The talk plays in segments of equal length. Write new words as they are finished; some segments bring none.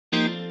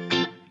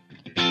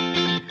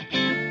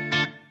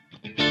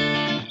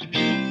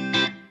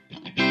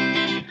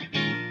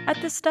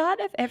At the start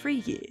of every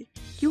year,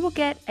 you will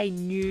get a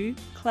new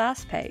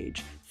class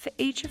page for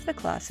each of the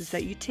classes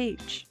that you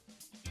teach.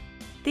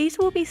 These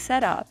will be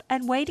set up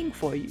and waiting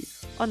for you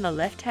on the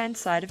left-hand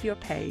side of your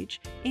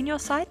page in your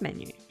side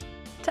menu.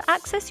 To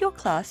access your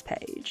class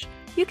page,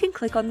 you can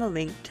click on the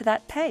link to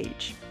that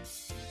page.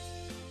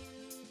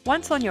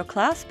 Once on your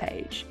class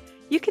page,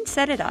 you can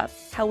set it up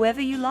however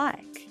you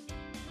like.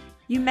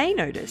 You may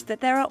notice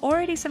that there are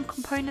already some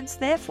components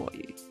there for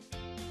you.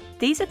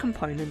 These are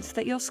components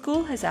that your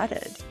school has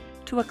added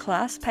to a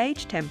class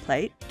page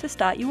template to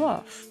start you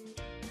off.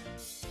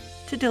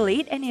 To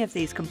delete any of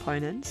these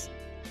components,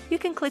 you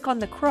can click on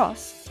the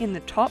cross in the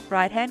top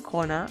right-hand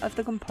corner of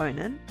the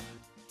component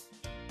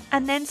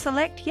and then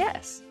select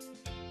Yes.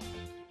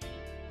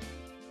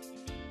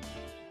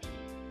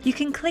 You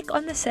can click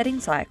on the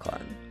settings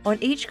icon on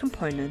each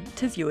component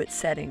to view its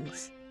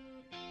settings.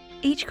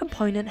 Each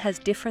component has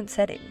different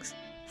settings.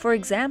 For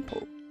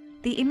example,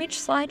 the image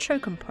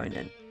slideshow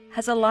component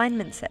has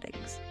alignment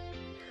settings,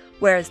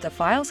 whereas the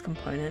files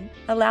component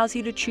allows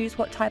you to choose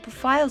what type of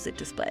files it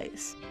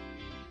displays.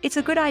 It's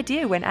a good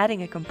idea when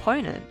adding a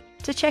component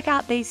to check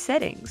out these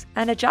settings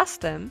and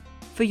adjust them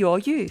for your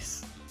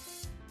use.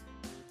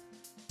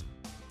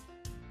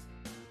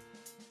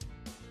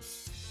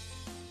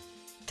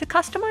 To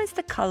customize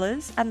the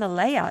colors and the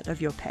layout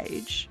of your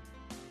page,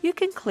 you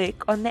can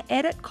click on the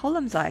Edit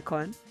Columns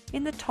icon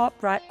in the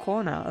top right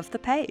corner of the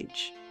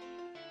page.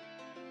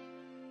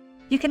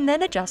 You can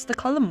then adjust the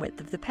column width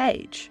of the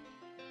page.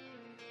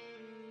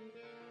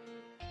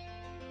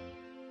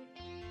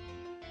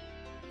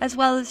 As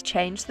well as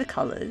change the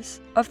colors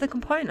of the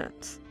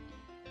components.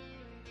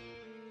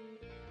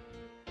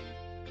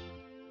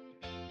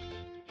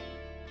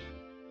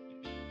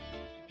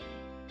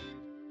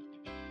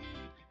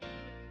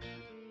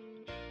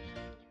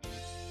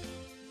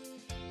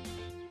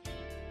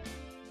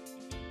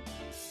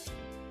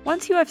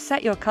 Once you have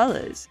set your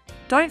colors,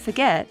 don't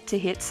forget to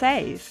hit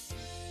Save.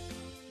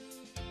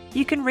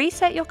 You can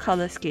reset your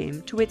color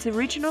scheme to its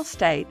original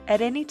state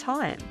at any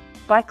time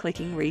by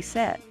clicking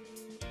Reset.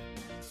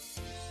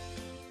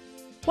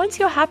 Once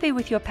you're happy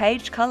with your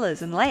page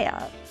colors and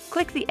layout,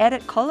 click the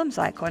Edit Columns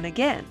icon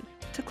again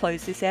to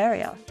close this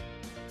area.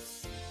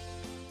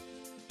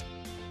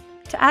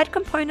 To add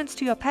components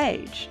to your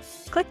page,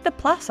 click the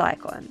plus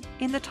icon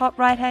in the top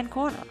right-hand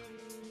corner.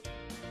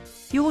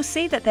 You will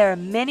see that there are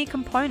many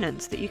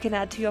components that you can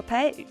add to your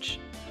page.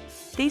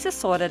 These are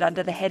sorted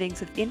under the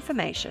headings of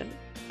Information,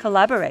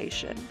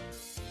 Collaboration,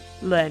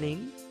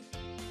 Learning,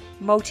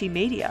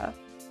 Multimedia,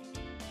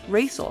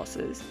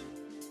 Resources,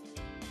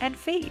 and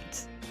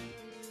Feeds.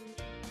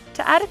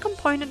 To add a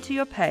component to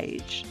your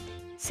page,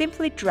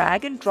 simply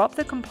drag and drop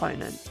the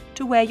component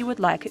to where you would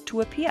like it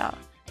to appear.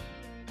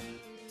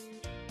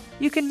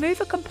 You can move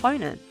a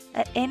component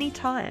at any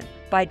time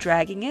by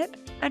dragging it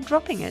and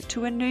dropping it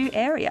to a new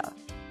area.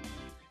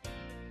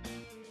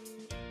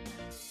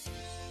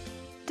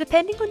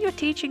 Depending on your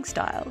teaching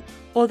style,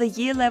 or the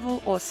year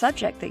level or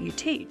subject that you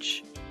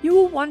teach, you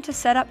will want to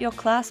set up your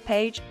class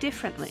page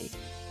differently.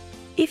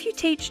 If you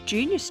teach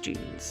junior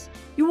students,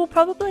 you will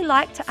probably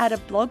like to add a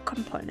blog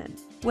component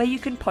where you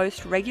can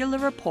post regular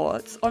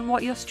reports on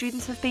what your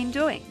students have been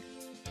doing.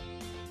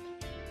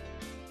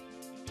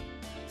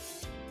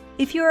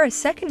 If you are a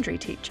secondary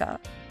teacher,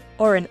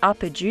 or an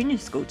upper junior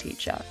school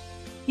teacher,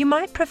 you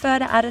might prefer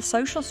to add a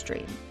social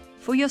stream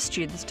for your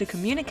students to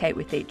communicate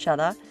with each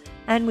other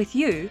and with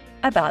you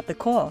about the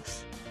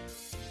course.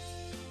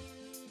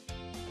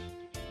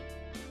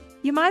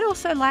 You might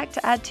also like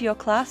to add to your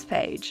class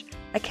page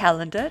a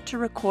calendar to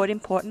record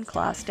important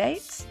class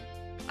dates,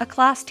 a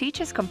class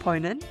teachers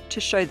component to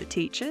show the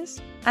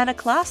teachers, and a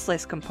class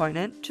list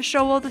component to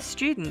show all the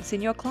students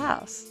in your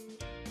class.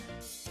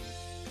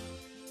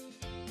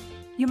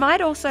 You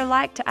might also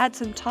like to add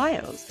some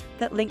tiles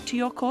that link to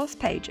your course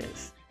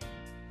pages.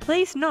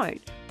 Please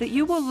note that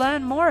you will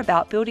learn more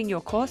about building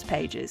your course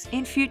pages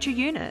in future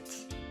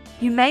units.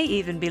 You may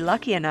even be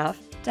lucky enough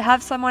to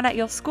have someone at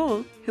your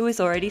school who has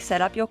already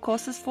set up your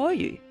courses for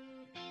you.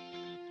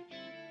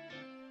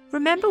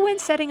 Remember when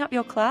setting up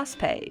your class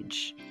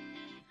page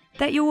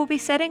that you will be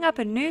setting up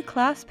a new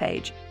class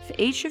page for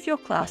each of your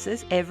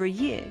classes every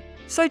year,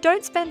 so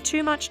don't spend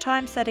too much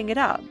time setting it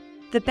up.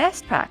 The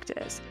best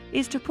practice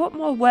is to put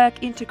more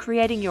work into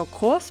creating your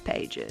course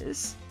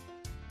pages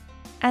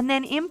and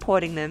then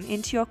importing them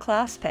into your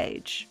class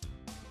page.